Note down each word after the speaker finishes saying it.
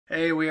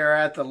Hey, we are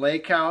at the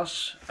lake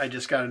house. I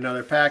just got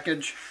another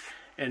package,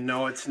 and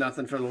no, it's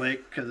nothing for the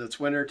lake because it's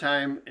winter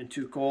time and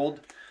too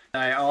cold.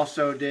 I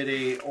also did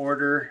a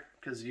order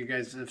because you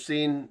guys have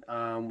seen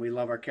we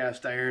love our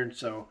cast iron,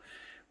 so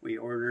we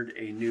ordered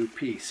a new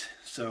piece.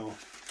 So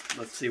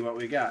let's see what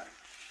we got.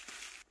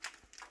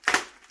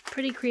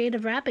 Pretty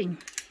creative wrapping.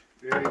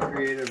 Very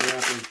creative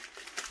wrapping.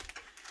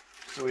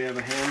 So we have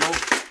a handle.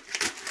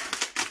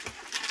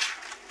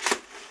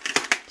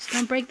 Just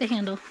don't break the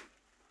handle.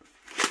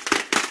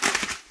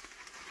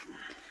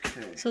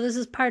 Okay. So this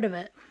is part of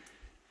it.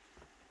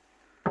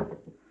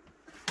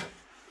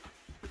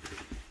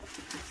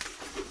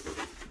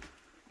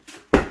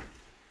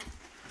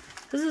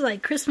 This is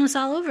like Christmas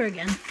all over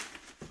again.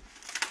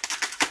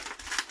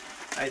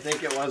 I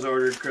think it was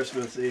ordered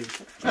Christmas Eve.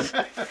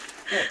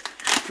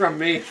 From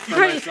me, for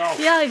myself.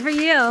 Yeah, for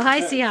you.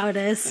 I see how it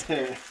is.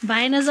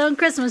 Buying his own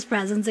Christmas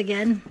presents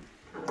again.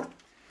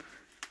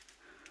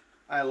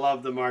 I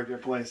love the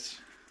marketplace.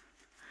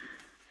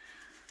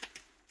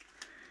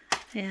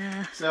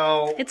 Yeah.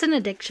 So it's an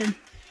addiction.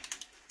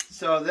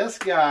 So this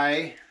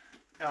guy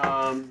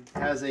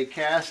has a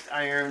cast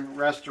iron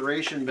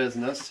restoration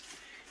business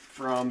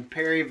from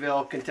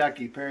Perryville,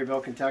 Kentucky. Perryville,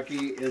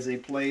 Kentucky is a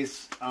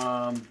place,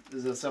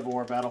 is a Civil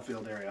War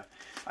battlefield area.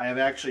 I have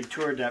actually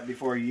toured that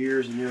before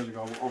years and years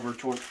ago,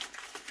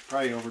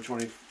 probably over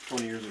 20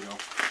 years ago.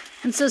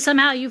 And so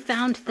somehow you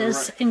found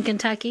this in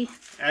Kentucky?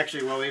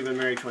 Actually, well, we've been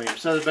married 20 years,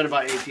 so it's been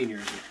about 18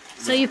 years.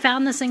 So you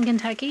found this in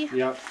Kentucky?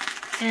 Yep.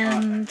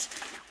 And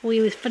we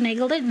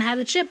finagled it and had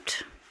it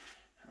shipped.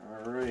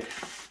 All right.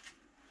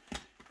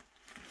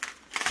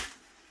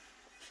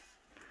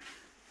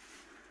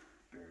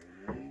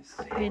 Very nice.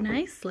 Very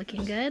nice,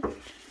 looking good.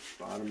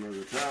 Bottom or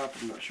the top,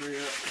 I'm not sure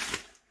yet.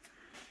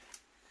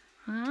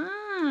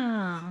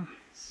 Oh.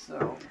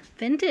 So.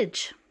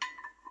 Vintage.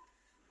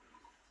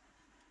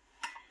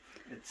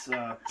 It's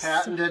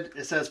patented.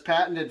 It says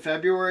patented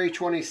February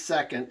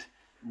 22nd,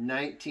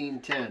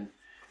 1910.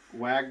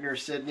 Wagner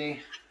Sidney.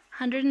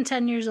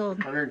 110 years old.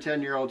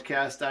 110-year-old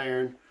cast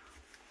iron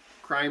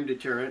crime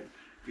deterrent.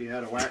 If you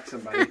had to whack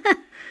somebody.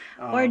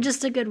 Or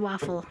just a good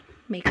waffle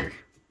maker.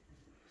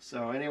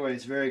 So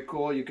anyways, very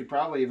cool. You could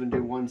probably even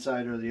do one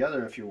side or the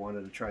other if you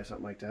wanted to try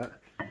something like that.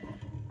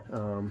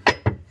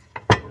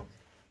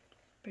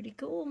 Pretty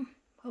cool.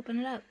 Open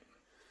it up.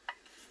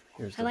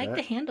 Here's I like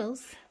the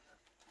handles.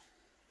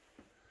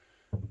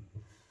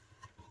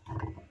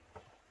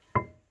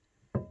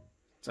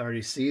 It's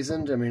already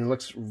seasoned. I mean, it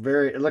looks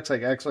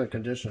like excellent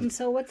condition. And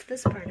so what's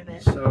this part of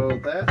it? So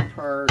that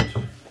part,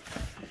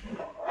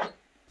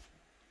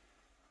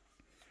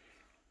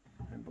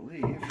 I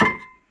believe,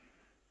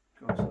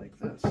 goes like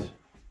this.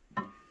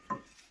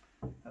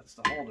 That's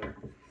the holder.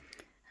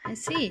 I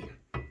see.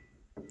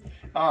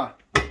 Ah,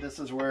 this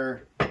is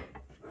where...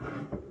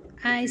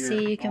 I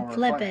see, you can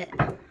flip it.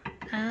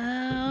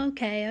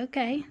 Okay,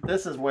 okay.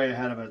 This is way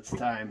ahead of its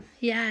time.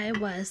 Yeah,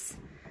 it was.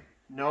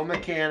 No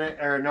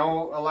mechanic, or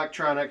no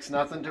electronics,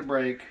 nothing to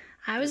break.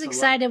 I was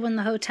excited when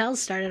the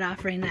hotels started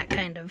offering that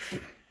kind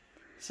of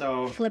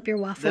flip your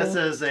waffle. This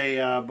is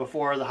a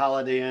before the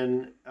Holiday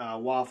Inn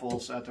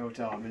waffles at the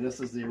hotel. I mean, this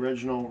is the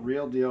original,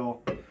 real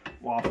deal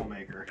waffle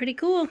maker. Pretty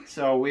cool.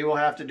 So we will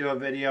have to do a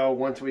video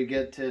once we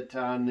get it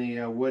on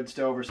the wood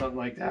stove or something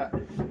like that.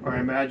 Or I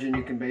imagine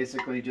you can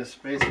basically just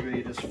flip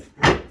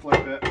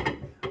it.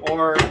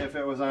 Or if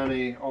it was on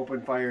a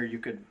open fire, you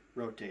could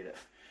rotate it.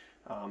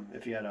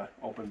 If you had an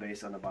open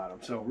base on the bottom.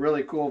 So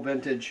really cool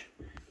vintage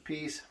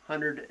piece,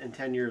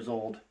 110 years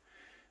old.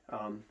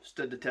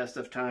 Stood the test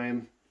of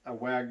time. A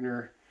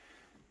Wagner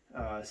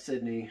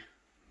Sidney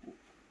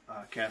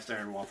cast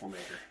iron waffle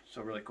maker.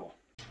 So really cool.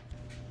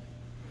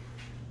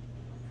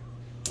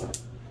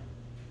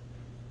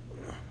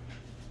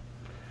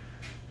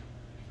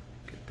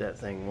 Get that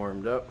thing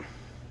warmed up.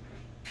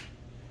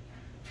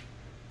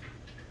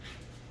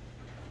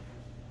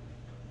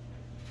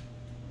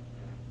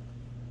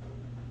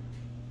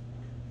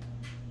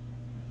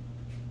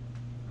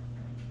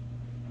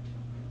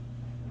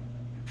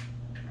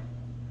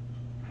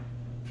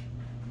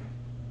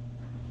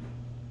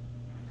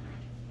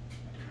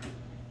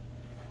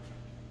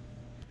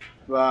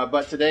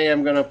 But today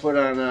I'm going to put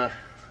on a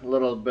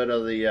little bit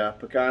of the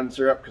pecan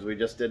syrup because we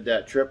just did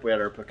that trip. We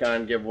had our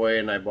pecan giveaway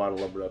and I bought a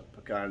little bit of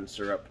pecan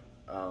syrup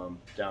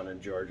down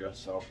in Georgia.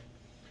 So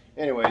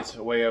anyways,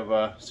 a way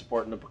of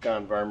supporting the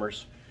pecan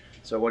farmers.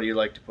 So what do you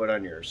like to put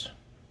on yours?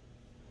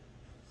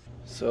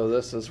 So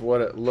this is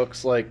what it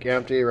looks like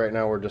empty. Right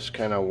now we're just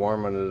kind of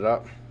warming it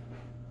up.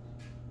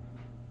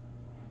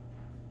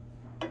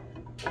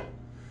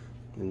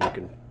 And you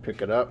can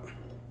pick it up.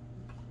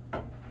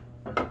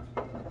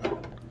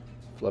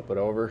 Flip it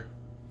over.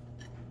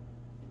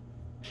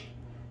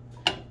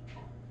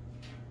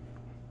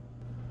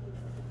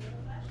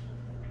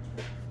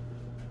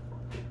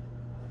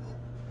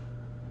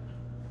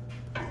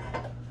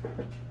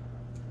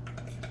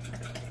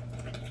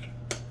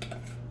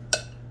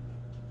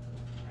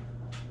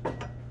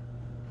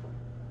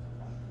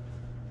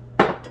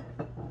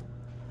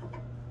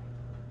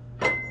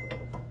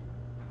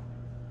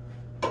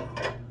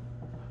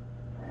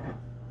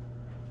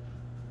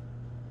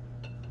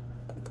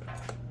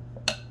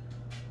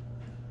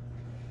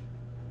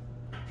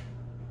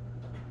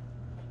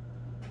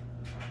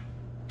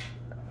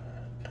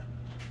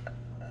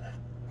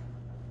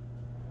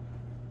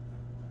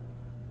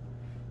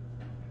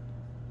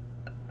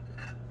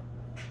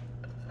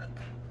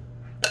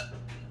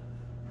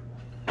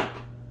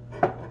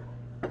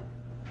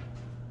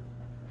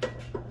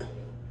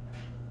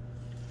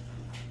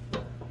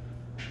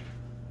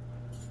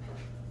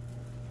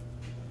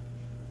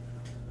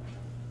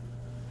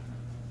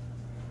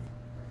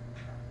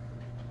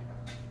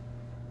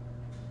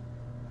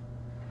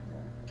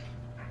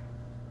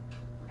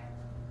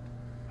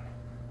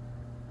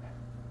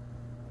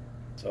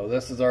 So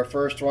this is our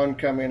first one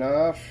coming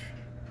off.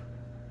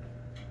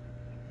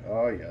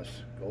 Oh yes,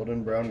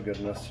 golden brown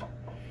goodness.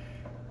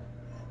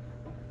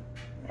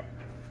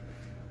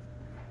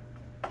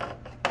 Look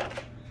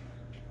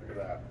at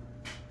that.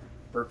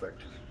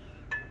 Perfect.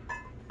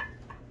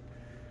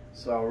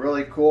 So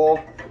really cool.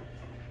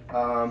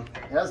 It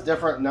has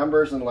different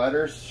numbers and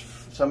letters.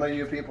 Some of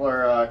you people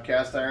are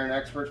cast iron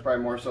experts,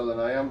 probably more so than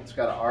I am. It's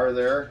got an R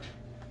there,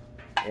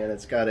 and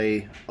it's got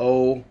a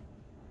O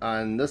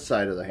on this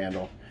side of the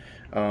handle.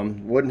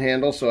 Wooden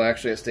handle, so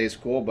actually it stays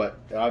cool, but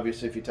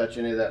obviously if you touch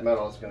any of that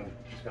metal, it's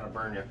gonna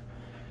burn you.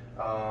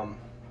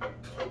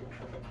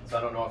 So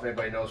I don't know if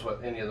anybody knows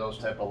what any of those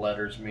type of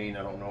letters mean.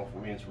 I don't know if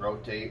it means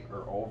rotate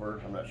or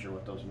over. I'm not sure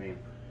what those mean.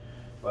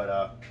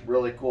 But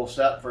really cool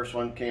set. First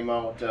one came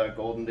out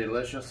golden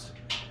delicious.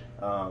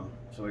 So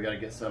we got to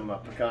get some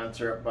pecan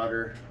syrup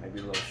butter,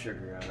 maybe a little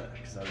sugar on it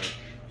because I like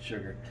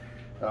sugar.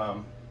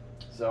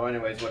 So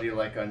anyways, what do you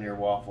like on your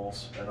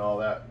waffles and all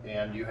that?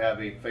 And you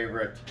have a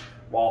favorite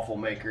waffle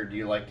maker? Do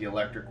you like the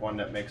electric one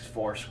that makes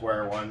 4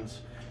 square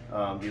ones?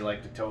 Do you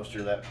like the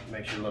toaster that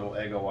makes your little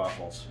Eggo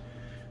waffles?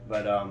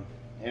 But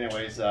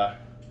anyways, it's a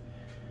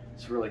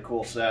really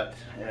cool set,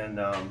 and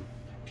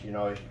you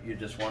know, you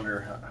just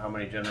wonder how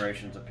many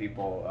generations of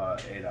people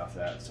ate off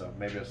that. So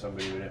maybe it's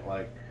somebody we didn't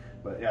like,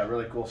 but yeah,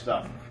 really cool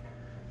stuff.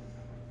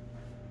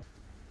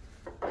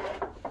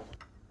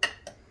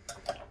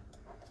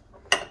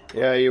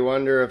 Yeah, you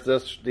wonder if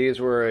these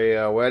were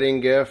a wedding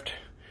gift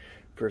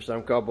for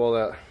some couple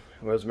that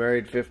was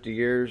married 50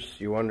 years.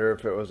 You wonder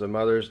if it was a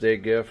Mother's Day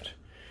gift.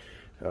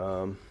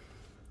 You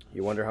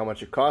wonder how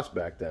much it cost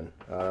back then.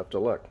 I'll have to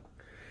look.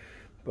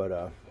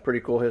 But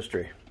pretty cool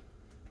history.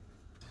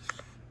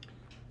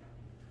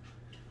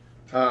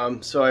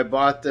 So I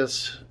bought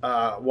this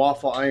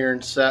waffle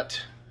iron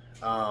set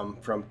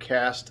from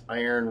Cast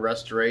Iron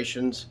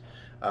Restorations.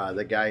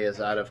 The guy is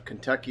out of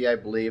Kentucky, I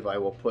believe. I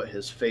will put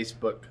his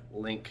Facebook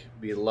link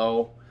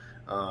below.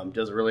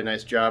 Does a really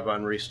nice job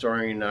on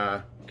restoring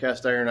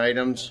cast iron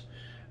items.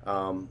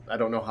 I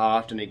don't know how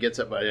often he gets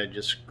it, but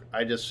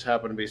I just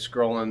happened to be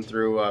scrolling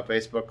through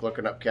Facebook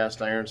looking up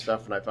cast iron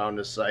stuff, and I found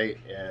his site.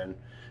 And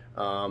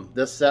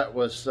this set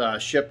was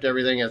shipped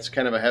everything. It's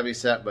kind of a heavy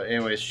set, but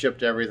anyways,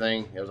 shipped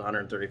everything. It was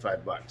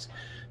 135 bucks.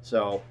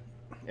 So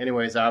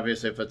anyways,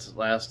 obviously if it's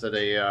lasted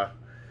a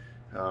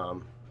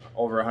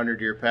over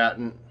 100-year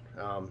patent,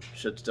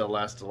 should still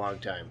last a long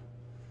time,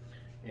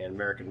 and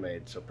American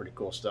made, so pretty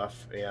cool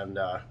stuff. And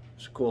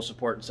it's cool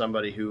supporting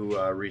somebody who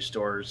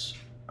restores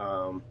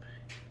some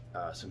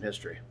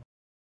history.